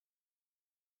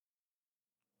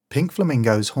Pink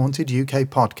Flamingo's Haunted UK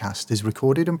podcast is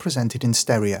recorded and presented in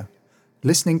stereo.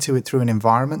 Listening to it through an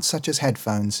environment such as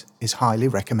headphones is highly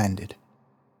recommended.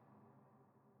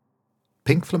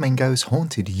 Pink Flamingo's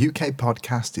Haunted UK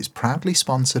podcast is proudly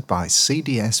sponsored by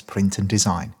CDS Print and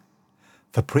Design.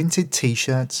 For printed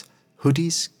t-shirts,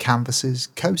 hoodies, canvases,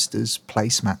 coasters,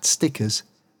 placemats, stickers,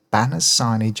 banners,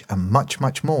 signage and much,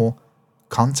 much more,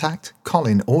 contact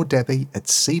Colin or Debbie at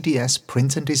CDS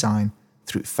Print and Design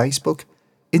through Facebook,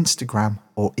 Instagram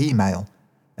or email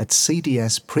at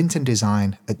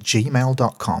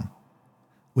cdsprintanddesign@gmail.com.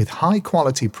 With high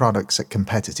quality products at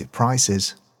competitive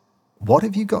prices, what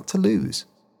have you got to lose?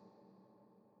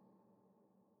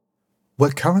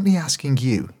 We're currently asking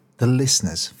you, the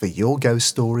listeners, for your ghost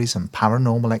stories and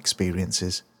paranormal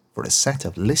experiences for a set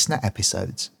of listener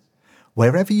episodes.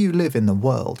 Wherever you live in the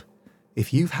world,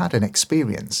 if you've had an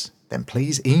experience, then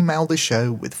please email the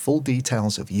show with full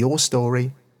details of your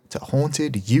story to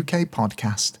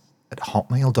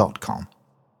hauntedukpodcast@hotmail.com.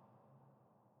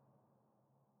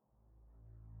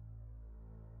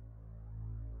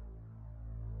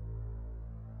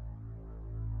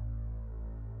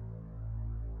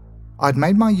 I'd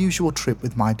made my usual trip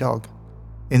with my dog,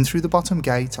 in through the bottom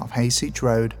gate off Hayseach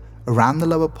Road, around the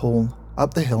lower pool,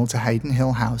 up the hill to Hayden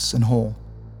Hill House and Hall.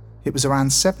 It was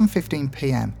around 7:15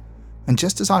 p.m, and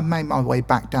just as I made my way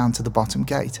back down to the bottom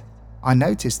gate, I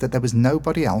noticed that there was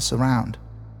nobody else around.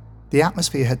 The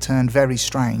atmosphere had turned very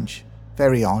strange,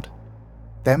 very odd.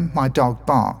 Then my dog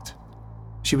barked.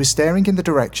 She was staring in the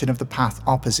direction of the path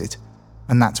opposite,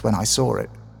 and that's when I saw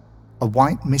it. A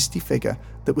white, misty figure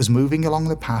that was moving along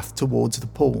the path towards the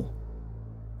pool.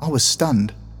 I was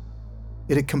stunned.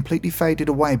 It had completely faded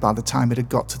away by the time it had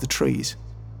got to the trees.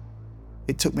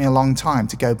 It took me a long time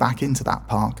to go back into that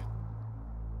park.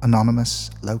 Anonymous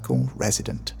local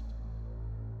resident.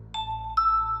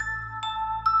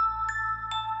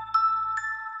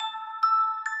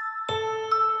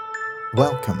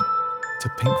 Welcome to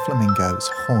Pink Flamingo's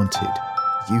Haunted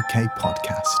UK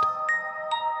podcast.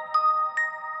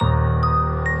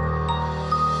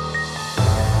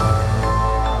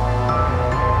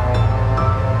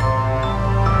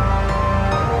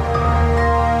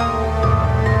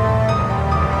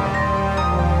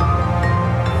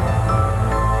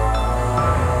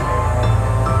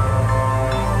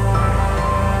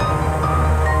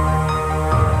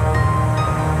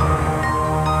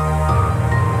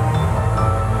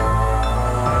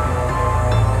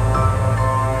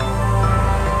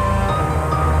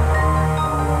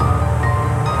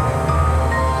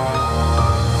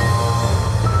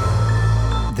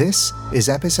 This is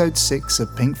episode 6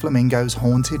 of Pink Flamingo's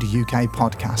Haunted UK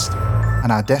podcast,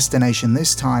 and our destination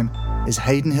this time is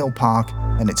Hayden Hill Park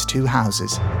and its two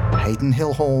houses, Hayden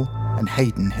Hill Hall and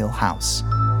Hayden Hill House.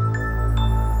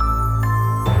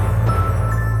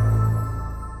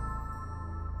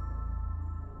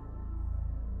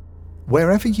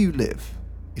 Wherever you live,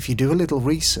 if you do a little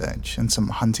research and some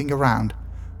hunting around,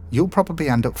 you'll probably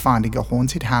end up finding a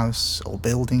haunted house or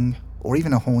building, or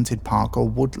even a haunted park or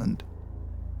woodland.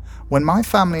 When my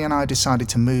family and I decided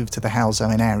to move to the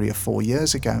Halesowen area 4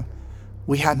 years ago,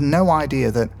 we had no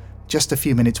idea that just a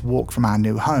few minutes walk from our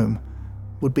new home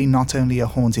would be not only a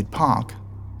haunted park,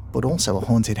 but also a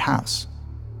haunted house.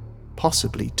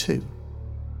 Possibly two.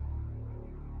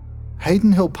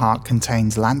 Hayden Hill Park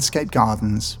contains landscape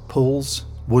gardens, pools,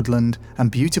 woodland,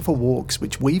 and beautiful walks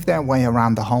which weave their way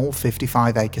around the whole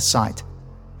 55-acre site.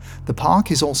 The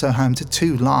park is also home to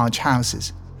two large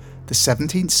houses, the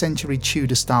 17th century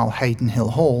Tudor-style Hayden Hill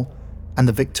Hall and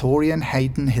the Victorian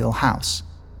Hayden Hill House.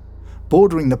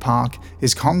 Bordering the park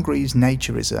is Congreves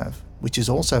Nature Reserve, which is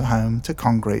also home to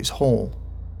Congreves Hall.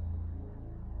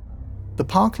 The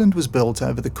parkland was built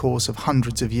over the course of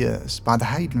hundreds of years by the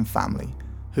Hayden family,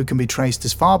 who can be traced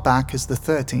as far back as the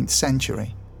 13th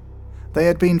century. They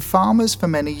had been farmers for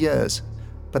many years,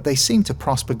 but they seemed to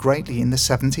prosper greatly in the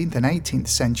 17th and 18th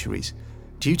centuries,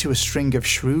 due to a string of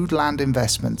shrewd land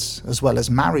investments as well as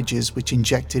marriages which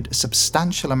injected a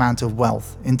substantial amount of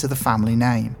wealth into the family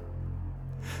name.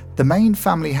 The main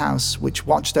family house which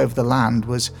watched over the land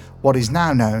was what is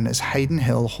now known as Hayden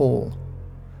Hill Hall.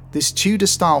 This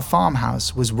Tudor-style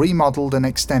farmhouse was remodelled and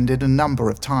extended a number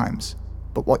of times,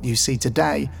 but what you see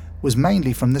today was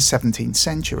mainly from the 17th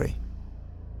century.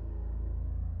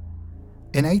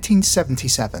 In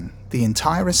 1877, the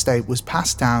entire estate was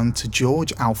passed down to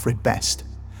George Alfred Best,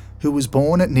 who was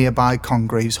born at nearby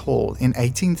Congreves Hall in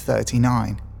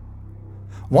 1839.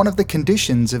 One of the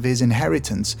conditions of his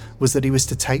inheritance was that he was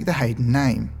to take the Hayden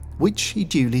name, which he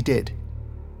duly did.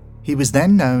 He was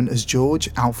then known as George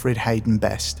Alfred Hayden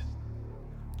Best.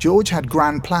 George had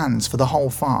grand plans for the whole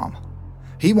farm.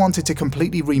 He wanted to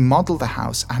completely remodel the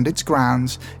house and its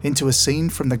grounds into a scene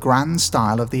from the grand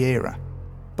style of the era.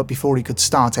 But before he could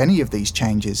start any of these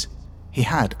changes, he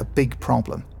had a big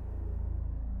problem.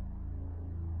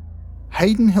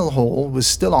 Haydenhill Hall was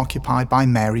still occupied by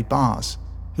Mary Barrs,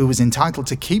 who was entitled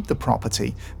to keep the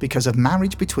property because of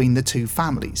marriage between the two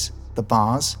families, the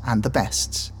Barrs and the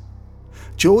Bests.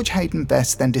 George Haydon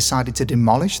Best then decided to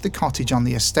demolish the cottage on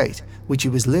the estate which he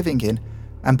was living in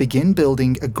and begin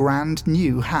building a grand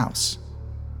new house.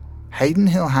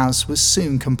 Haydenhill House was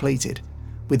soon completed,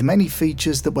 with many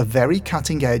features that were very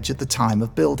cutting edge at the time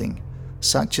of building,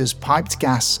 such as piped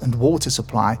gas and water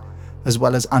supply, as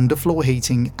well as underfloor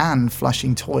heating and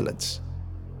flushing toilets.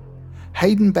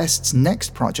 Haydon Best's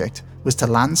next project was to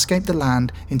landscape the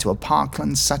land into a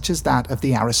parkland such as that of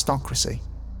the aristocracy.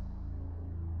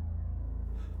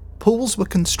 Pools were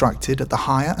constructed at the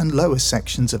higher and lower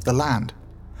sections of the land,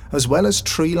 as well as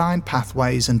tree-lined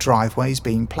pathways and driveways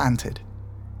being planted.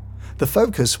 The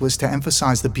focus was to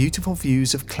emphasize the beautiful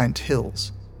views of Clent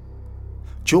Hills.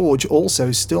 George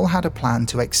also still had a plan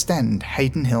to extend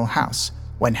Haydenhill House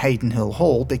when Haydenhill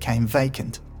Hall became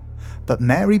vacant, but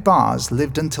Mary Barrs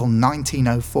lived until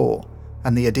 1904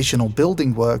 and the additional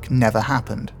building work never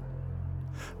happened.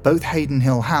 Both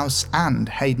Haydenhill House and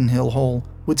Haydenhill Hall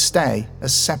would stay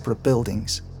as separate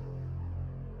buildings.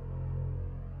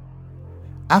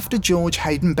 After George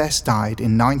Haydon Best died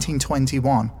in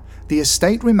 1921, the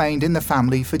estate remained in the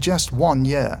family for just 1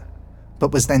 year,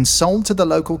 but was then sold to the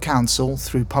local council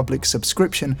through public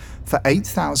subscription for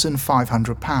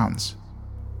 £8,500.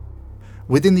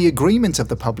 Within the agreement of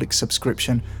the public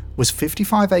subscription was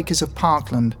 55 acres of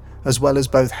parkland, as well as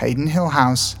both Haydenhill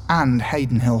House and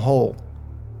Haydenhill Hall.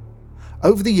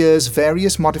 Over the years,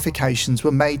 various modifications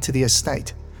were made to the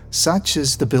estate, such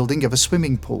as the building of a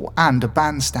swimming pool and a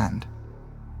bandstand.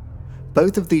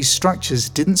 Both of these structures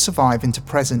didn't survive into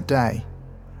present day,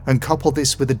 and couple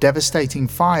this with a devastating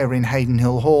fire in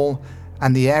Haydenhill Hall,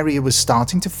 and the area was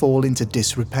starting to fall into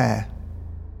disrepair.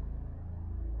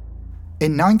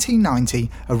 In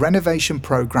 1990, a renovation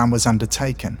program was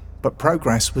undertaken, but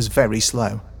progress was very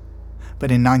slow.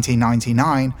 But in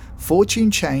 1999, fortune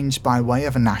changed by way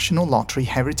of a National Lottery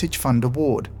Heritage Fund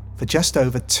award for just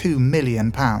over £2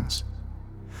 million.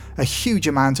 A huge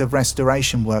amount of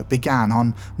restoration work began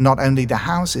on not only the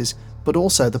houses, but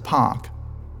also the park.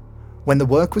 When the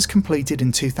work was completed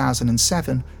in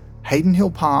 2007,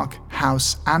 Haydenhill Park,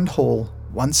 House and Hall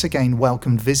once again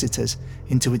welcomed visitors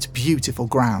into its beautiful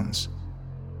grounds.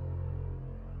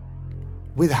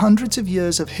 With hundreds of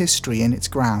years of history in its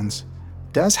grounds,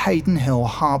 does Haydenhill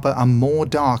harbour a more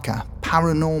darker,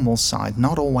 paranormal side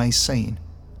not always seen?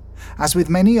 As with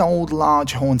many old,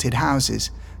 large haunted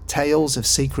houses, tales of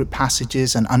secret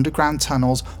passages and underground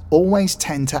tunnels always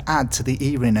tend to add to the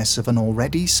eeriness of an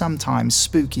already sometimes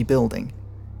spooky building.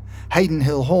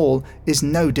 Haydenhill Hall is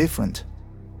no different.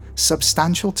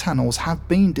 Substantial tunnels have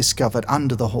been discovered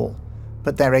under the hall,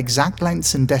 but their exact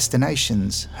lengths and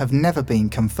destinations have never been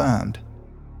confirmed.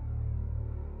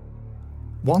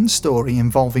 One story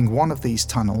involving one of these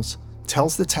tunnels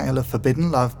tells the tale of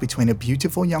forbidden love between a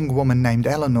beautiful young woman named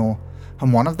Eleanor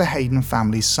and one of the Haydon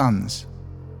family's sons.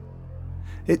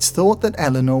 It's thought that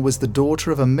Eleanor was the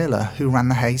daughter of a miller who ran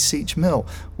the Hayseach Mill,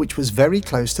 which was very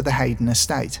close to the Haydon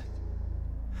estate.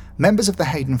 Members of the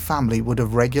Haydon family would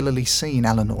have regularly seen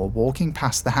Eleanor walking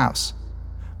past the house,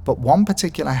 but one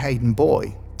particular Haydon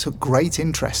boy took great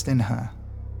interest in her.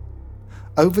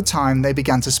 Over time, they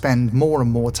began to spend more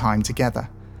and more time together,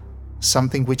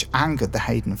 something which angered the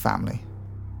Haydon family.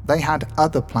 They had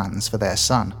other plans for their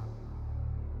son.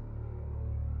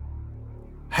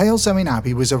 Halesowen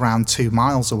Abbey was around 2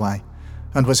 miles away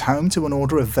and was home to an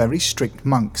order of very strict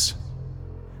monks.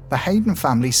 The Haydon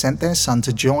family sent their son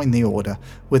to join the order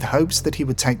with hopes that he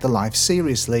would take the life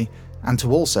seriously and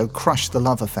to also crush the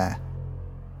love affair.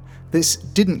 This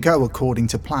didn't go according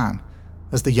to plan,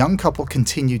 as the young couple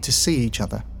continued to see each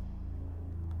other.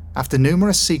 After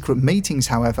numerous secret meetings,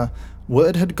 however,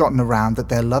 word had gotten around that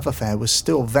their love affair was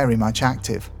still very much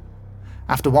active.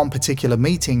 After one particular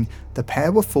meeting, the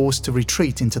pair were forced to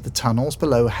retreat into the tunnels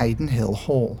below Haydenhill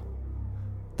Hall.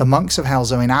 The monks of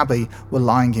Halesowen Abbey were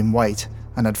lying in wait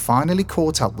and had finally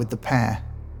caught up with the pair,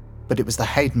 but it was the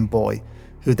Haydon boy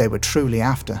who they were truly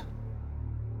after.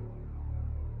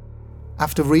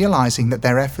 After realizing that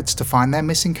their efforts to find their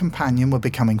missing companion were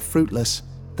becoming fruitless,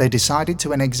 they decided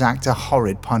to exact a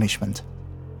horrid punishment.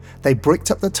 They bricked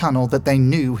up the tunnel that they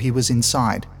knew he was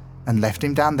inside and left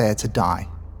him down there to die.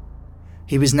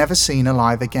 He was never seen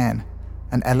alive again,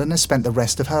 and Eleanor spent the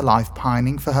rest of her life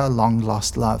pining for her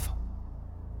long-lost love.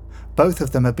 Both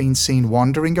of them have been seen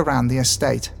wandering around the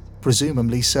estate,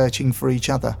 presumably searching for each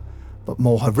other, but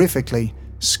more horrifically,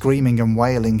 screaming and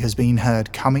wailing has been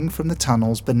heard coming from the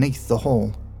tunnels beneath the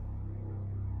hall.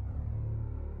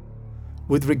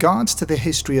 With regards to the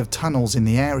history of tunnels in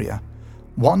the area,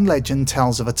 one legend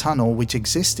tells of a tunnel which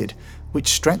existed, which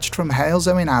stretched from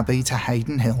Halesowen Abbey to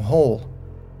Hayden Hill Hall.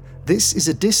 This is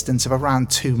a distance of around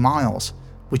 2 miles,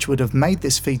 which would have made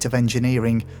this feat of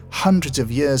engineering hundreds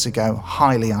of years ago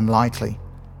highly unlikely.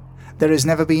 There has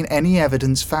never been any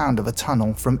evidence found of a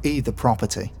tunnel from either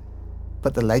property,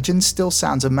 but the legend still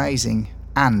sounds amazing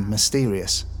and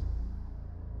mysterious.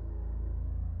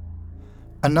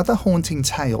 Another haunting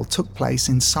tale took place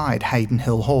inside Hayden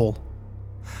Hill Hall.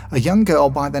 A young girl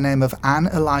by the name of Anne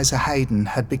Eliza Hayden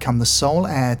had become the sole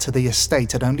heir to the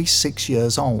estate at only 6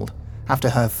 years old, after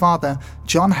her father,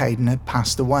 John Hayden, had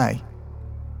passed away.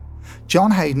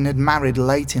 John Hayden had married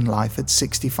late in life at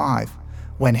 65,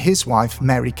 when his wife,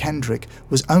 Mary Kendrick,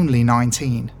 was only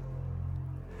 19.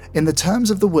 In the terms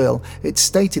of the will, it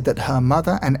stated that her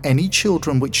mother and any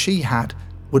children which she had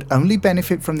would only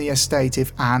benefit from the estate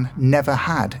if Anne never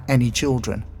had any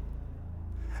children.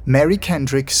 Mary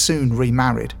Kendrick soon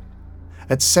remarried.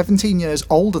 At 17 years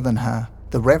older than her,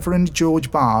 the Reverend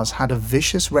George Bars had a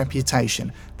vicious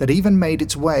reputation that even made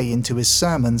its way into his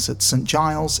sermons at St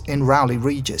Giles in Rowley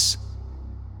Regis.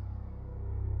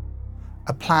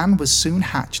 A plan was soon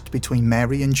hatched between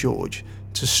Mary and George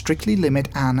to strictly limit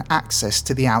Anne access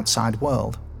to the outside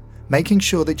world, making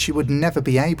sure that she would never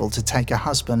be able to take a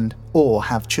husband or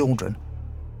have children.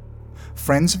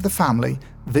 Friends of the family,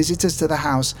 visitors to the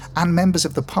house, and members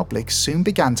of the public soon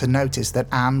began to notice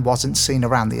that Anne wasn't seen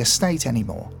around the estate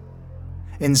anymore.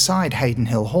 Inside Hayden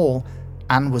Hill Hall,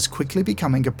 Anne was quickly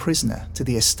becoming a prisoner to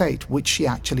the estate which she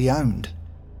actually owned.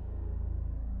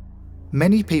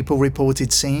 Many people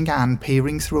reported seeing Anne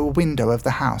peering through a window of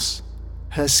the house,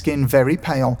 her skin very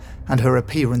pale and her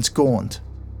appearance gaunt.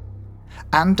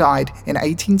 Anne died in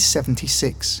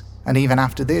 1876, and even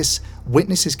after this,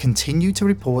 witnesses continued to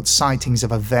report sightings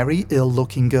of a very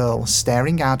ill-looking girl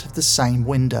staring out of the same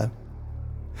window.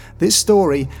 This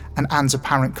story and Anne's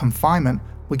apparent confinement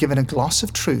were given a gloss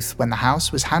of truth when the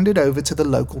house was handed over to the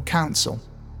local council.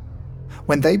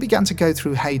 When they began to go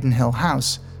through Hayden Hill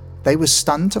House, they were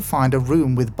stunned to find a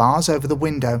room with bars over the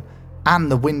window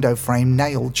and the window frame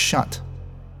nailed shut.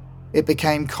 It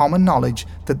became common knowledge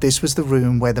that this was the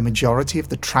room where the majority of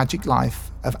the tragic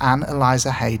life of Anne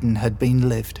Eliza Hayden had been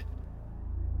lived.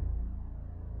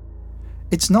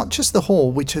 It's not just the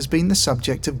hall which has been the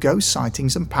subject of ghost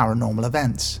sightings and paranormal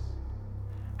events.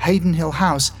 Hayden Hill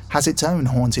House has its own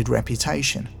haunted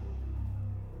reputation.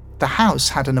 The house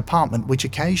had an apartment which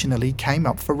occasionally came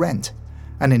up for rent,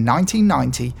 and in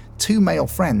 1990, 2 male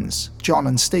friends, John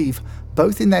and Steve,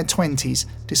 both in their 20s,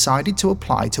 decided to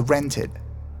apply to rent it.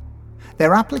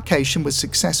 Their application was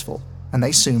successful, and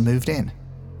they soon moved in.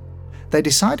 They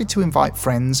decided to invite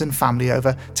friends and family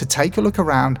over to take a look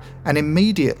around, and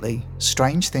immediately,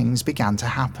 strange things began to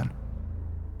happen.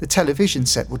 The television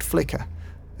set would flicker,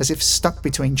 as if stuck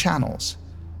between channels.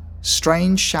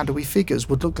 Strange, shadowy figures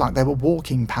would look like they were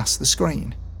walking past the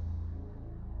screen.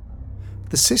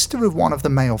 The sister of one of the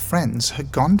male friends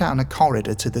had gone down a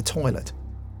corridor to the toilet.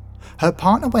 Her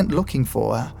partner went looking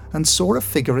for her and saw a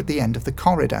figure at the end of the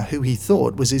corridor who he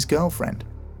thought was his girlfriend,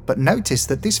 but noticed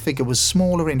that this figure was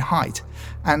smaller in height,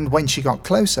 and when she got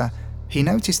closer, he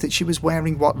noticed that she was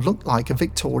wearing what looked like a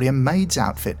Victorian maid's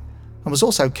outfit and was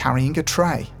also carrying a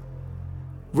tray.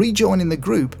 Rejoining the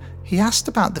group, he asked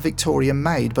about the Victorian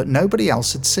maid, but nobody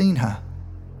else had seen her.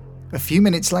 A few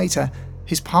minutes later,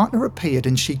 his partner appeared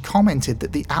and she commented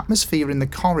that the atmosphere in the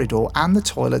corridor and the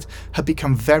toilet had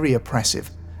become very oppressive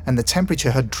and the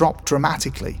temperature had dropped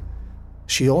dramatically.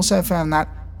 She also found that,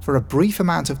 for a brief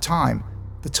amount of time,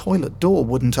 the toilet door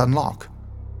wouldn't unlock.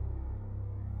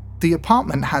 The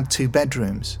apartment had 2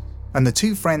 bedrooms, and the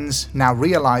 2 friends, now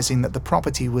realizing that the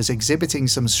property was exhibiting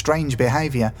some strange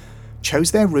behavior,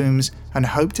 chose their rooms and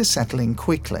hoped to settle in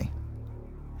quickly.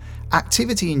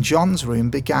 Activity in John's room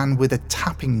began with a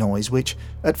tapping noise which,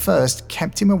 at first,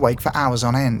 kept him awake for hours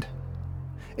on end.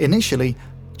 Initially,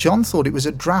 John thought it was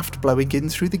a draft blowing in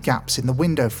through the gaps in the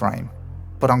window frame,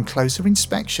 but on closer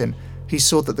inspection, he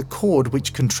saw that the cord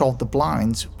which controlled the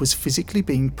blinds was physically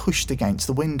being pushed against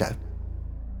the window.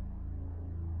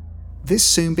 This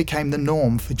soon became the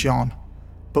norm for John,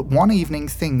 but one evening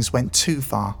things went too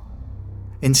far.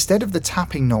 Instead of the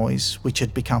tapping noise, which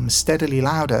had become steadily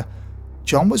louder,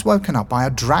 John was woken up by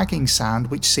a dragging sound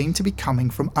which seemed to be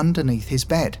coming from underneath his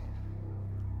bed.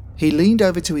 He leaned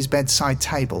over to his bedside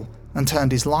table and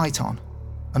turned his light on,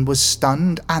 and was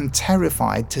stunned and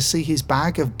terrified to see his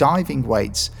bag of diving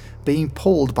weights being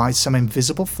pulled by some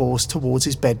invisible force towards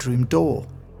his bedroom door.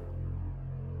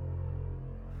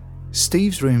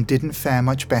 Steve's room didn't fare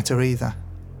much better either.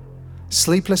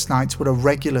 Sleepless nights were a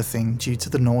regular thing due to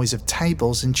the noise of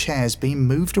tables and chairs being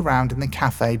moved around in the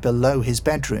cafe below his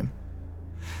bedroom.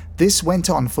 This went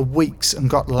on for weeks and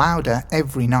got louder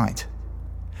every night.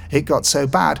 It got so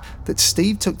bad that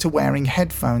Steve took to wearing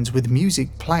headphones with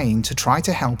music playing to try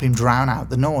to help him drown out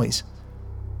the noise.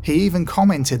 He even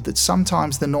commented that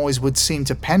sometimes the noise would seem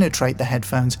to penetrate the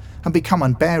headphones and become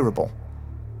unbearable.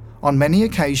 On many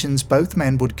occasions, both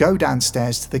men would go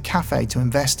downstairs to the cafe to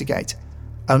investigate,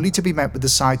 only to be met with the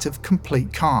sight of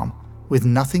complete calm, with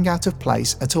nothing out of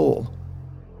place at all.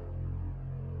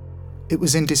 It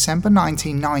was in December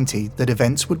 1990 that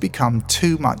events would become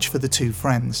too much for the two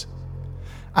friends.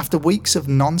 After weeks of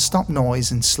non-stop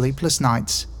noise and sleepless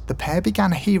nights, the pair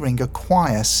began hearing a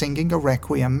choir singing a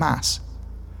requiem mass.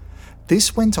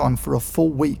 This went on for a full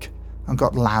week and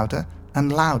got louder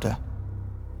and louder.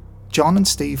 John and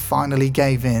Steve finally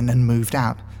gave in and moved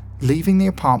out, leaving the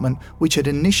apartment which had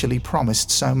initially promised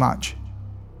so much.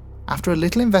 After a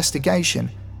little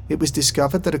investigation, it was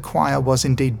discovered that a choir was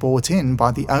indeed brought in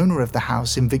by the owner of the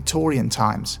house in Victorian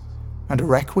times, and a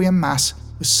requiem mass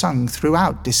was sung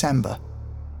throughout December.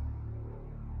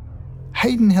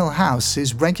 Hayden Hill House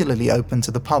is regularly open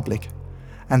to the public,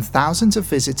 and thousands of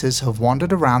visitors have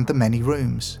wandered around the many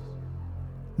rooms.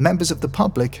 Members of the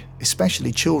public,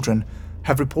 especially children,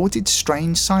 have reported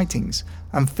strange sightings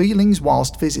and feelings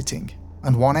whilst visiting,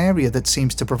 and one area that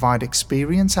seems to provide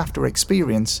experience after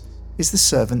experience is the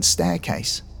servants'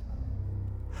 staircase.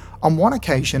 On one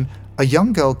occasion, a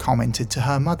young girl commented to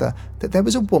her mother that there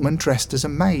was a woman dressed as a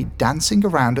maid dancing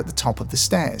around at the top of the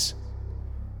stairs.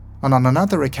 And on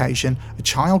another occasion, a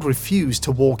child refused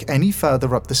to walk any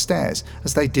further up the stairs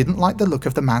as they didn't like the look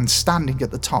of the man standing at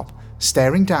the top,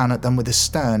 staring down at them with a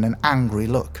stern and angry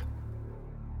look.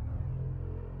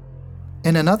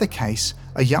 In another case,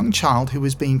 a young child who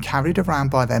was being carried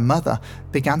around by their mother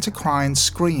began to cry and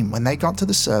scream when they got to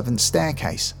the servants'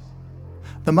 staircase.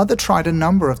 The mother tried a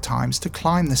number of times to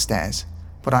climb the stairs,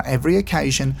 but on every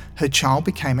occasion her child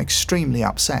became extremely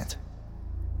upset.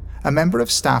 A member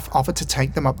of staff offered to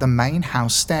take them up the main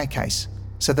house staircase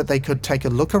so that they could take a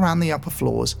look around the upper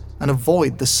floors and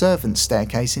avoid the servants'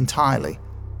 staircase entirely.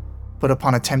 But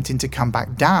upon attempting to come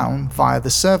back down via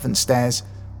the servants' stairs,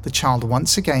 the child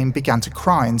once again began to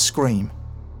cry and scream.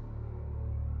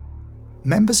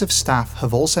 Members of staff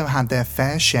have also had their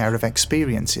fair share of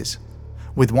experiences,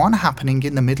 with one happening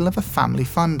in the middle of a family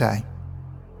fun day.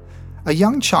 A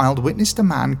young child witnessed a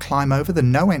man climb over the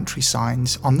no entry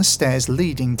signs on the stairs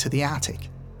leading to the attic.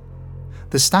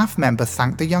 The staff member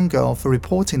thanked the young girl for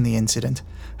reporting the incident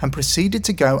and proceeded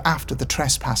to go after the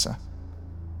trespasser.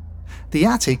 The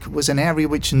attic was an area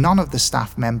which none of the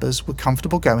staff members were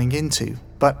comfortable going into,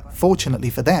 but fortunately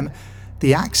for them,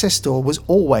 the access door was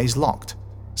always locked,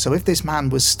 so if this man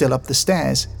was still up the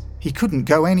stairs, he couldn't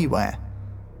go anywhere.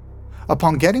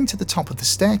 Upon getting to the top of the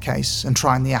staircase and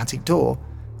trying the attic door,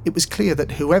 it was clear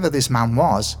that whoever this man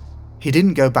was, he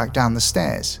didn't go back down the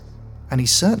stairs, and he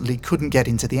certainly couldn't get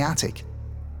into the attic.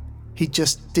 He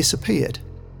just disappeared.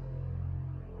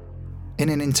 In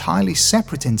an entirely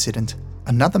separate incident,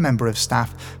 another member of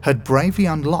staff had bravely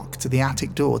unlocked the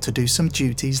attic door to do some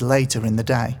duties later in the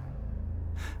day.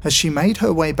 As she made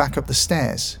her way back up the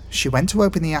stairs, she went to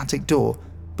open the attic door,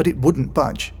 but it wouldn't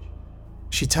budge.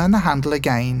 She turned the handle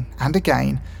again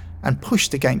and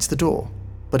pushed against the door,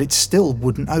 but it still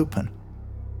wouldn't open.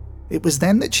 It was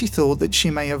then that she thought that she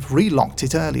may have relocked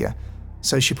it earlier,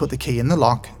 so she put the key in the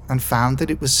lock and found that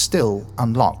it was still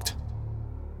unlocked.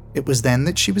 It was then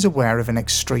that she was aware of an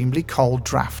extremely cold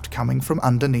draft coming from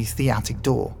underneath the attic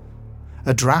door,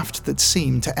 a draft that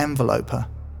seemed to envelope her.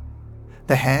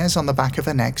 The hairs on the back of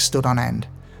her neck stood on end,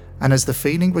 and as the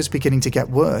feeling was beginning to get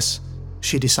worse,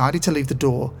 she decided to leave the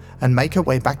door and make her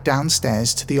way back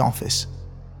downstairs to the office.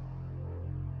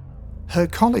 Her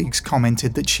colleagues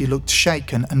commented that she looked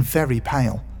shaken and very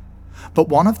pale, but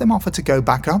one of them offered to go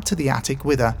back up to the attic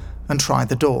with her and try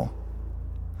the door.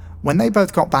 When they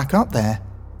both got back up there,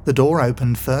 the door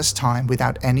opened first time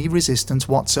without any resistance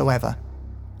whatsoever,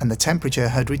 and the temperature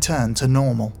had returned to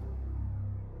normal.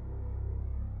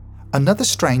 Another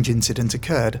strange incident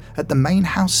occurred at the main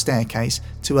house staircase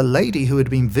to a lady who had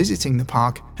been visiting the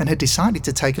park and had decided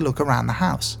to take a look around the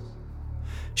house.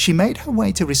 She made her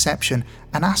way to reception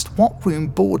and asked what room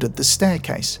bordered the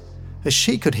staircase, as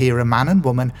she could hear a man and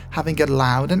woman having a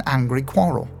loud and angry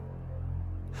quarrel.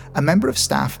 A member of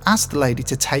staff asked the lady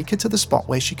to take her to the spot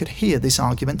where she could hear this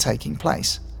argument taking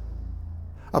place.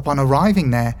 Upon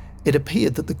arriving there, it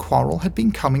appeared that the quarrel had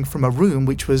been coming from a room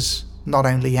which was not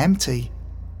only empty,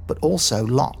 but also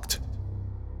locked.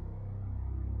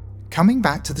 Coming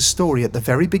back to the story at the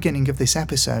very beginning of this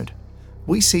episode,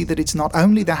 we see that it's not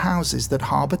only the houses that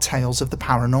harbour tales of the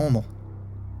paranormal.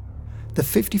 The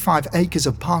 55 acres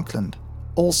of parkland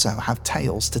also have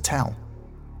tales to tell.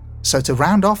 So to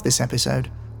round off this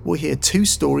episode, we'll hear 2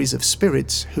 stories of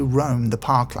spirits who roam the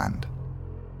parkland.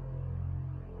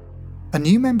 A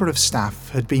new member of staff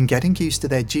had been getting used to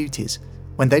their duties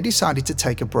when they decided to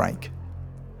take a break.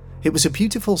 It was a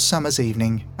beautiful summer's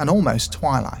evening and almost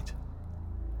twilight.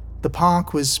 The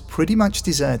park was pretty much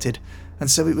deserted, and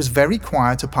so it was very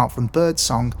quiet apart from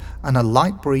birdsong and a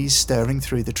light breeze stirring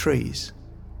through the trees.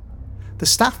 The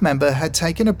staff member had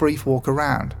taken a brief walk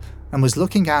around and was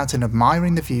looking out and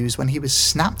admiring the views when he was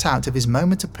snapped out of his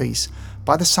moment of peace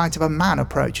by the sight of a man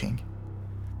approaching.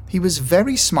 He was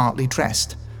very smartly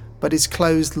dressed, but his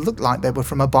clothes looked like they were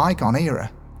from a bygone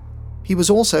era. He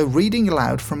was also reading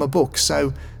aloud from a book,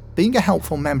 so, being a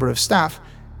helpful member of staff,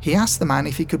 he asked the man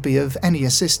if he could be of any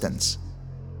assistance.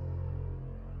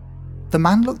 The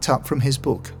man looked up from his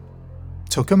book,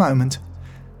 took a moment,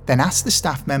 then asked the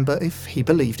staff member if he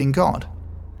believed in God,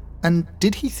 and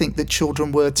did he think that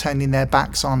children were turning their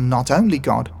backs on not only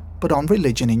God, but on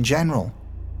religion in general.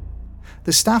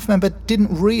 The staff member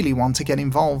didn't really want to get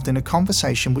involved in a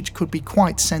conversation which could be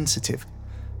quite sensitive,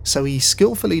 so he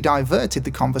skillfully diverted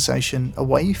the conversation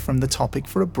away from the topic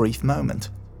for a brief moment,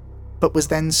 but was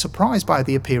then surprised by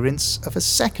the appearance of a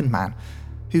second man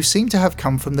who seemed to have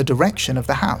come from the direction of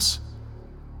the house.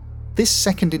 This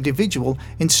second individual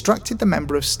instructed the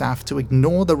member of staff to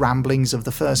ignore the ramblings of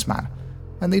the first man,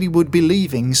 and that he would be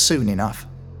leaving soon enough.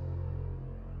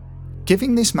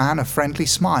 Giving this man a friendly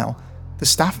smile, the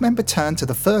staff member turned to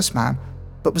the first man,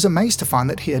 but was amazed to find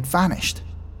that he had vanished.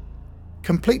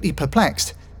 Completely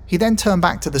perplexed, he then turned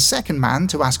back to the second man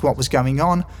to ask what was going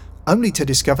on, only to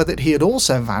discover that he had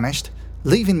also vanished,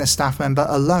 leaving the staff member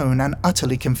alone and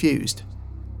utterly confused.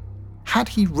 Had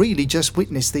he really just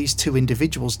witnessed these 2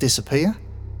 individuals disappear?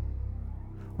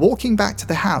 Walking back to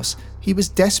the house, he was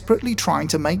desperately trying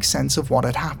to make sense of what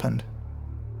had happened.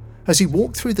 As he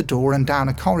walked through the door and down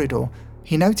a corridor,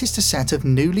 he noticed a set of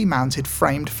newly mounted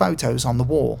framed photos on the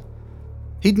wall.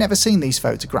 He'd never seen these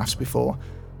photographs before,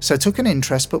 so took an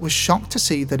interest, but was shocked to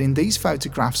see that in these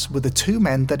photographs were the 2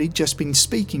 men that he'd just been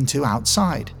speaking to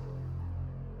outside.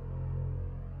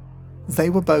 They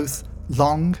were both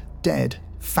long dead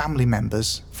family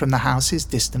members from the house's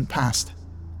distant past.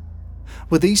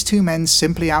 Were these 2 men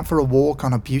simply out for a walk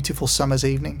on a beautiful summer's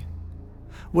evening?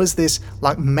 Was this,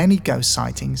 like many ghost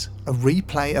sightings, a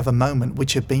replay of a moment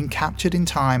which had been captured in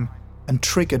time and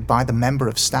triggered by the member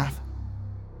of staff?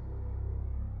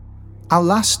 Our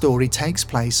last story takes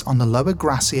place on the lower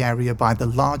grassy area by the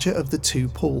larger of the 2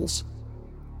 pools.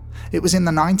 It was in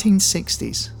the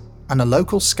 1960s, and a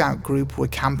local scout group were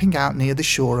camping out near the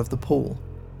shore of the pool.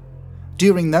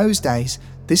 During those days,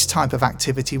 this type of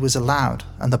activity was allowed,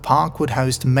 and the park would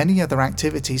host many other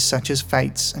activities such as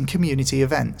fetes and community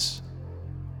events.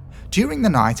 During the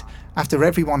night, after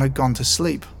everyone had gone to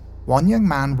sleep, one young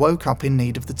man woke up in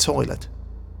need of the toilet.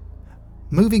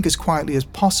 Moving as quietly as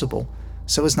possible,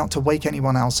 so as not to wake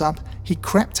anyone else up, he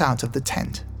crept out of the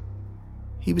tent.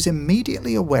 He was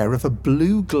immediately aware of a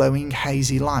blue glowing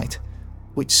hazy light,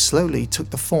 which slowly took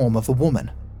the form of a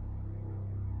woman.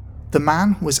 The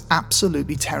man was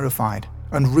absolutely terrified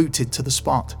and rooted to the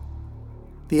spot.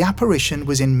 The apparition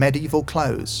was in medieval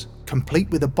clothes, complete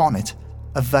with a bonnet,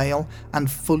 a veil, and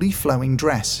fully flowing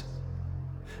dress.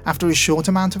 After a short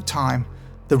amount of time,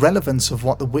 the relevance of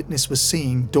what the witness was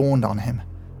seeing dawned on him,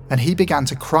 and he began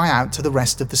to cry out to the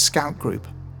rest of the scout group.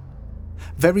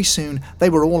 Very soon, they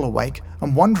were all awake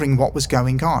and wondering what was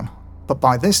going on, but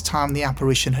by this time the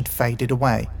apparition had faded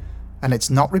away, and it's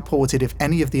not reported if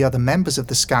any of the other members of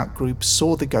the scout group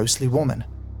saw the ghostly woman.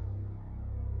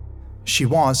 She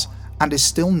was, and is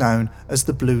still known as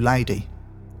the Blue Lady,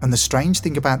 and the strange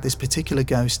thing about this particular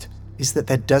ghost is that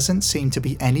there doesn't seem to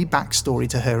be any backstory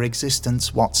to her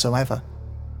existence whatsoever.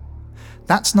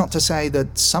 That's not to say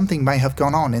that something may have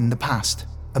gone on in the past,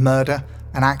 a murder,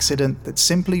 an accident that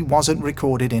simply wasn't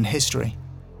recorded in history.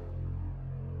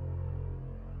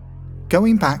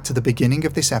 Going back to the beginning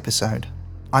of this episode,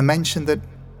 I mentioned that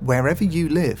wherever you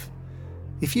live,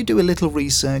 if you do a little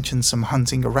research and some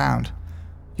hunting around,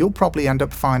 you'll probably end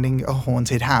up finding a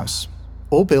haunted house,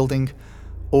 or building,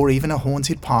 or even a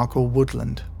haunted park or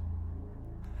woodland.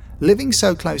 Living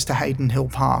so close to Hayden Hill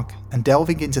Park and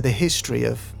delving into the history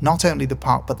of not only the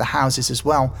park but the houses as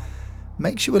well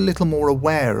makes you a little more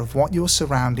aware of what your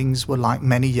surroundings were like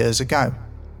many years ago.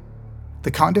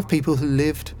 The kind of people who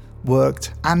lived,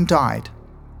 worked and died,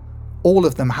 all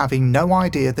of them having no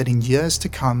idea that in years to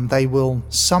come they will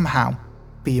somehow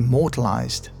be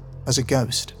immortalized as a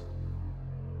ghost.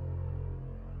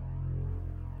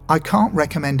 I can't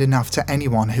recommend enough to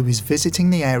anyone who is visiting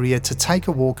the area to take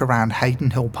a walk around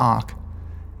Hayden Hill Park,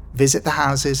 visit the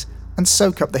houses and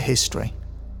soak up the history.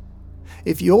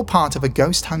 If you're part of a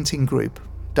ghost hunting group,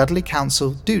 Dudley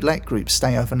Council do let groups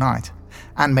stay overnight,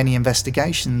 and many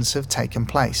investigations have taken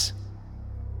place.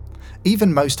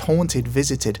 Even Most Haunted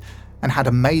visited and had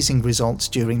amazing results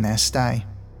during their stay.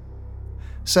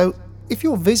 So if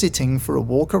you're visiting for a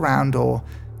walk around, or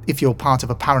if you're part of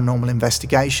a paranormal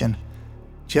investigation,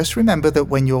 just remember that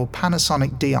when your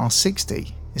Panasonic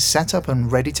DR60 is set up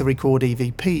and ready to record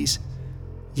EVPs,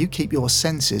 you keep your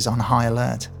senses on high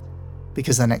alert,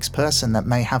 because the next person that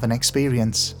may have an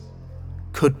experience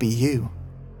could be you.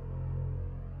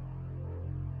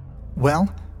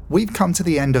 Well, we've come to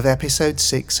the end of episode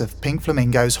 6 of Pink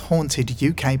Flamingo's Haunted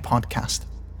UK podcast.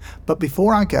 But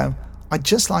before I go, I'd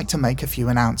just like to make a few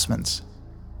announcements.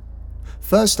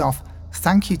 First off,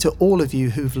 thank you to all of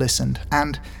you who've listened,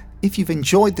 and if you've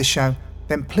enjoyed the show,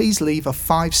 then please leave a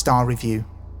 5-star review.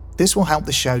 This will help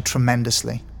the show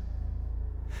tremendously.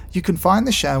 You can find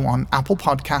the show on Apple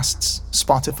Podcasts,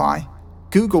 Spotify,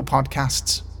 Google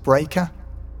Podcasts, Breaker,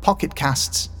 Pocket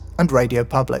Casts, and Radio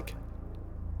Public.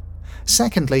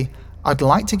 Secondly, I'd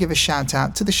like to give a shout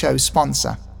out to the show's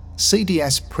sponsor,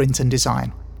 CDS Print and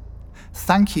Design.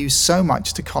 Thank you so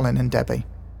much to Colin and Debbie.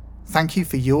 Thank you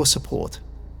for your support.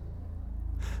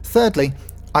 Thirdly,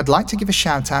 I'd like to give a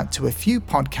shout out to a few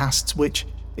podcasts which,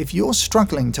 if you're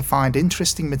struggling to find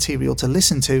interesting material to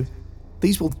listen to,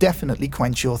 these will definitely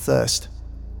quench your thirst.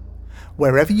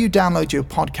 Wherever you download your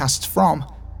podcasts from,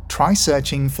 try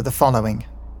searching for the following: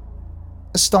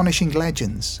 Astonishing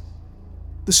Legends,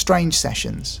 The Strange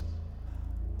Sessions,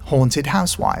 Haunted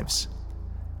Housewives,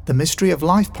 The Mystery of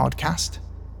Life podcast,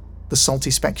 The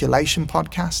Salty Speculation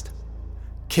podcast,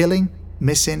 Killing,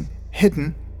 Missing,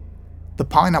 Hidden, The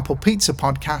Pineapple Pizza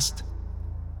podcast,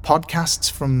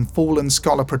 podcasts from Fallen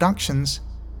Scholar Productions,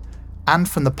 and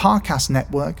from the Parcast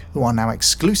Network, who are now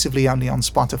exclusively only on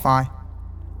Spotify,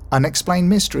 Unexplained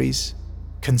Mysteries,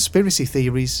 Conspiracy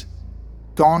Theories,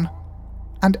 Gone,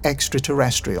 and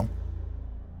Extraterrestrial.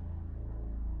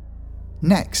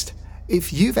 Next,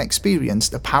 if you've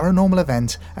experienced a paranormal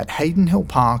event at Hayden Hill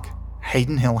Park,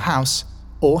 Hayden Hill House,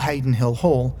 or Hayden Hill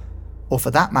Hall, or for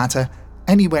that matter,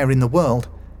 anywhere in the world,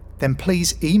 then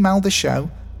please email the show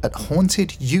at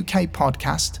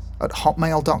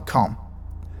hauntedukpodcast@hotmail.com.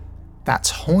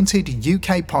 That's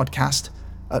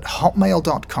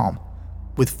hauntedukpodcast@hotmail.com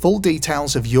with full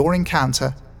details of your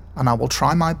encounter, and I will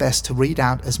try my best to read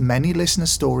out as many listener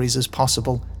stories as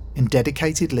possible in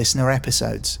dedicated listener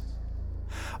episodes.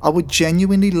 I would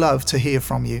genuinely love to hear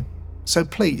from you, so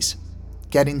please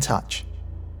get in touch.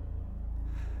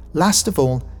 Last of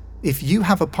all, if you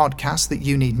have a podcast that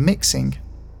you need mixing,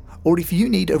 or if you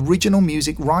need original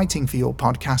music writing for your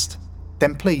podcast,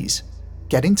 then please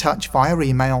get in touch via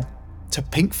email to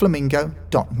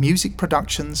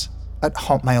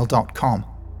pinkflamingo.musicproductions@hotmail.com.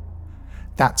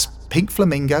 That's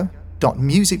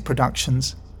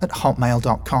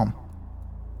pinkflamingo.musicproductions@hotmail.com.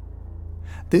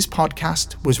 This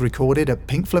podcast was recorded at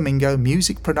Pink Flamingo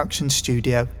Music Production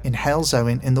Studio in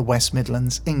Halesowen in the West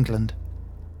Midlands, England.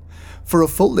 For a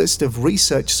full list of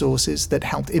research sources that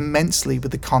helped immensely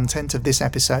with the content of this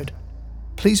episode,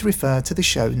 please refer to the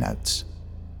show notes.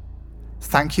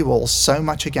 Thank you all so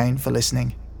much again for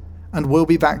listening, and we'll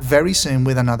be back very soon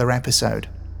with another episode.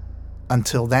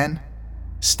 Until then,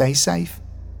 stay safe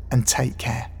and take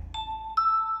care.